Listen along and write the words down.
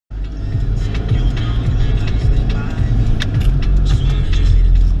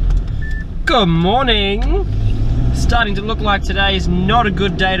Good morning. Starting to look like today is not a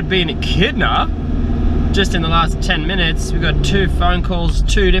good day to be an echidna. Just in the last 10 minutes, we've got 2 phone calls,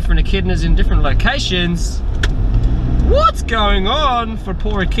 2 different echidnas in different locations. What's going on for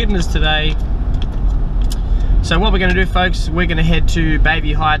poor echidnas today? So what we're going to do, folks, we're going to head to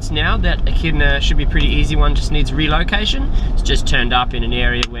Baby Heights now. That echidna should be a pretty easy one, just needs relocation. It's just turned up in an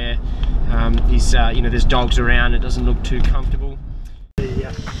area where there's dogs around. It doesn't look too comfortable.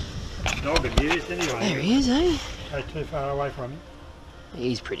 The dog abused anyway. There he is, eh? Go too far away from him.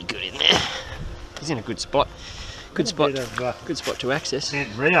 He's pretty good in there. He's in a good spot. Good spot to access.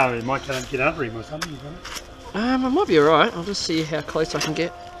 And Rio, he might get under him or something, isn't it? I might be alright. I'll just see how close I can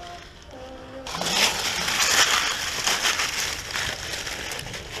get.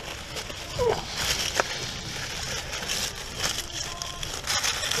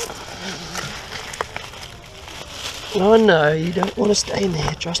 Oh no, you don't want to stay in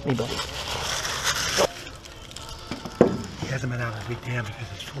there, trust me, buddy. He hasn't been able to dig down because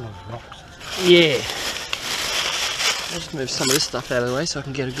it's full of rocks. Yeah. I'll just move some of this stuff out of the way so I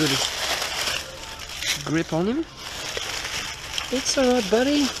can get a good grip on him. It's alright,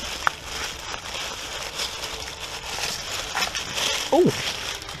 buddy. Oh!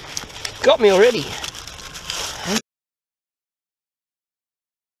 Got me already.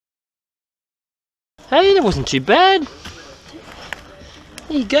 Hey, that wasn't too bad.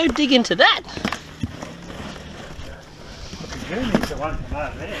 There you go, dig into that. The journey's the one from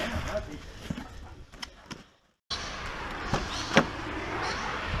over there.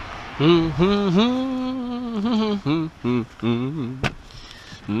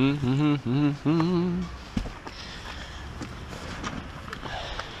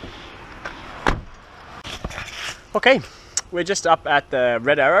 Okay, we're just up at the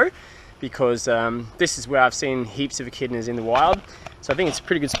Red Arrow because this is where I've seen heaps of echidnas in the wild. So I think it's a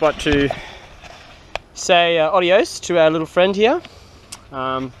pretty good spot to say adios to our little friend here.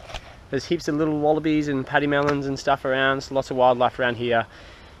 There's heaps of little wallabies and paddy melons and stuff around, so lots of wildlife around here,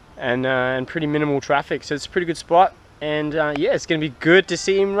 and pretty minimal traffic, so it's a pretty good spot. And yeah, it's going to be good to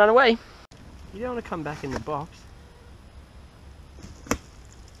see him run away. You don't want to come back in the box.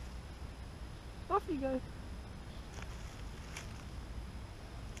 Off you go.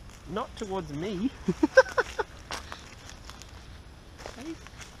 Not towards me. Hey.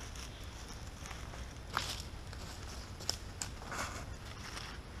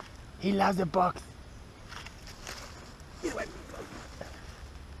 He loves a box. Get away.